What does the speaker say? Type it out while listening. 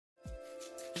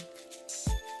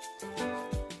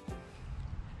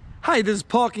Hi, this is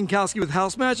Paul Kinkowski with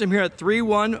House Match. I'm here at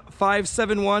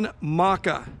 31571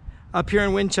 Maka, up here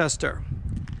in Winchester.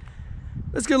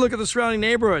 Let's get a look at the surrounding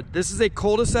neighborhood. This is a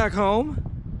cul-de-sac home.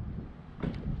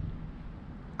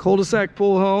 Cul-de-sac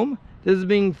pool home. This is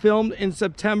being filmed in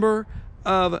September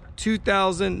of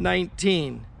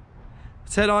 2019.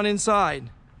 Let's head on inside.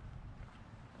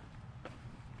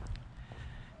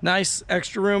 Nice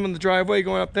extra room in the driveway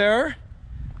going up there.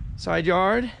 Side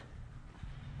yard.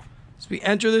 As we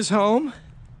enter this home,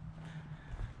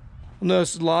 you'll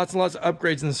notice lots and lots of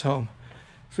upgrades in this home.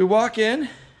 If we walk in,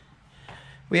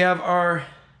 we have our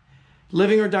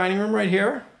living or dining room right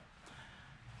here.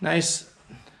 Nice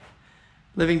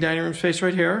living dining room space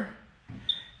right here.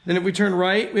 Then if we turn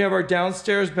right, we have our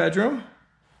downstairs bedroom.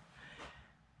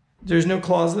 There's no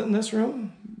closet in this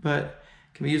room, but it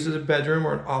can be used as a bedroom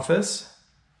or an office.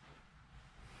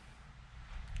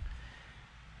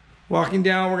 Walking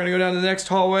down, we're gonna go down to the next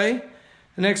hallway.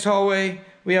 The next hallway,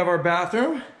 we have our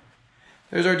bathroom.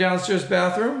 There's our downstairs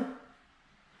bathroom.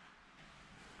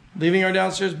 Leaving our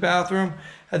downstairs bathroom,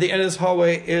 at the end of this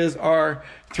hallway is our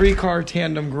 3-car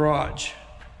tandem garage.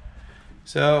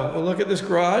 So we'll look at this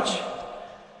garage.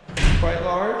 It's quite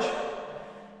large.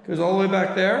 Goes all the way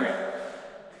back there.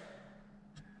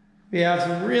 We have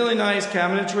some really nice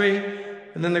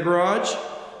cabinetry within the garage.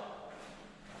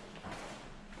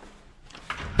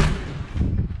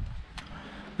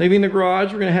 Leaving the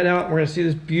garage, we're gonna head out and we're gonna see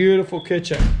this beautiful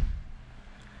kitchen.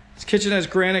 This kitchen has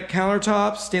granite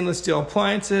countertops, stainless steel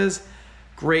appliances,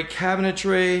 great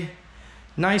cabinetry,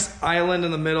 nice island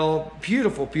in the middle,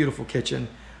 beautiful, beautiful kitchen.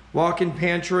 Walk-in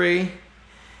pantry.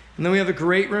 And then we have a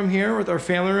great room here with our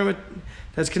family room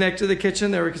that's connected to the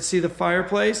kitchen. There we can see the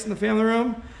fireplace in the family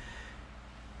room.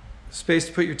 Space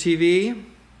to put your TV.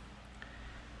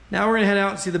 Now we're gonna head out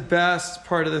and see the best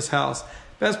part of this house.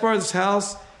 Best part of this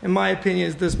house, in my opinion,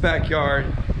 is this backyard.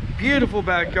 Beautiful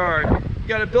backyard. You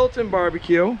got a built-in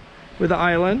barbecue with an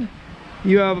island.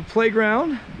 You have a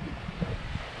playground.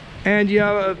 And you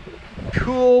have a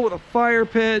pool with a fire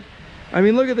pit. I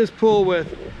mean, look at this pool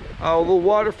with a little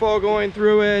waterfall going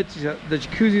through it. The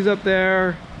jacuzzi's up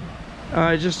there.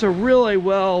 Just a really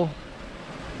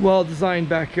well-designed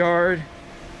backyard.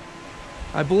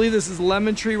 I believe this is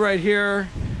lemon tree right here.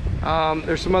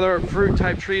 There's some other fruit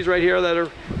type trees right here that are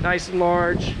nice and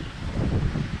large.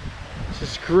 It's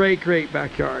just great, great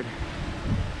backyard.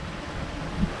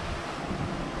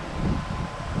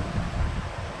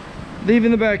 Leaving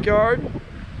the backyard,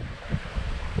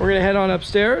 we're gonna head on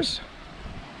upstairs.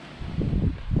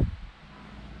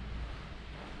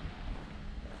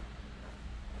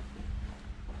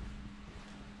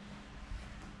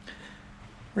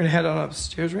 We're gonna head on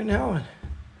upstairs right now. And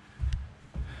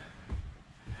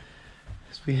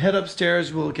as we head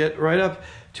upstairs, we'll get right up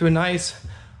to a nice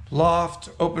loft,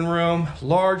 open room,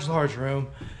 large room.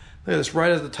 Look at this,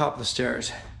 right at the top of the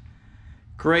stairs.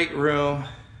 Great room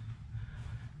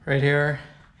right here.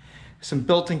 Some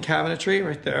built-in cabinetry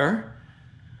right there.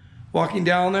 Walking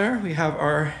down there, we have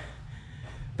our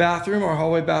bathroom, our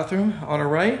hallway bathroom on our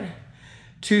right.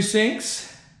 2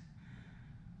 sinks.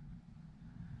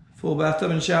 Full bathtub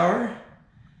and shower.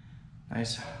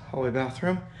 Nice hallway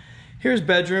bathroom. Here's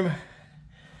bedroom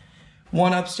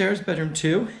 1 upstairs, bedroom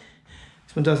 2.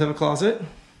 This one does have a closet.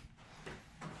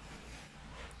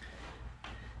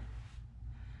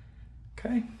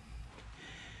 Okay.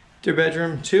 To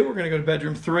bedroom 2, we're gonna go to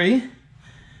bedroom 3,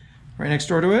 right next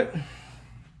door to it.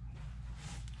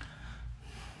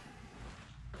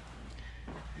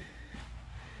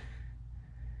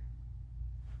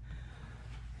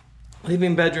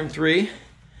 Leaving bedroom 3.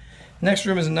 Next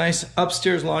room is a nice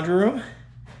upstairs laundry room.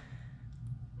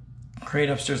 Great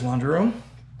upstairs laundry room.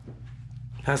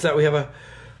 Past that we have a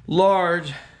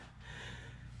large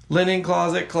linen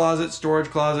closet, storage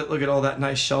closet. Look at all that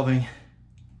nice shelving.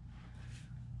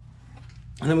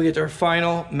 And then we get to our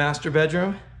final master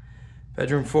bedroom,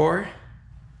 bedroom 4.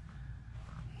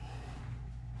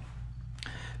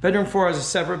 Bedroom 4 has a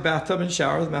separate bathtub and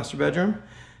shower, the master bedroom.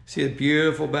 See a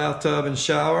beautiful bathtub and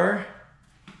shower.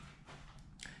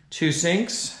 2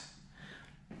 sinks.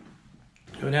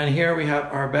 Go down here, we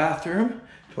have our bathroom,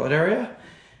 toilet area,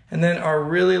 and then our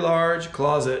really large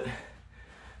closet.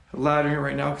 Loud in here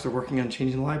right now because we're working on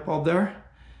changing the light bulb there.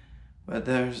 But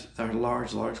there's our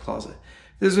large closet.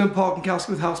 This has been Paul Kinkowski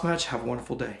with House Match. Have a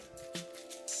wonderful day.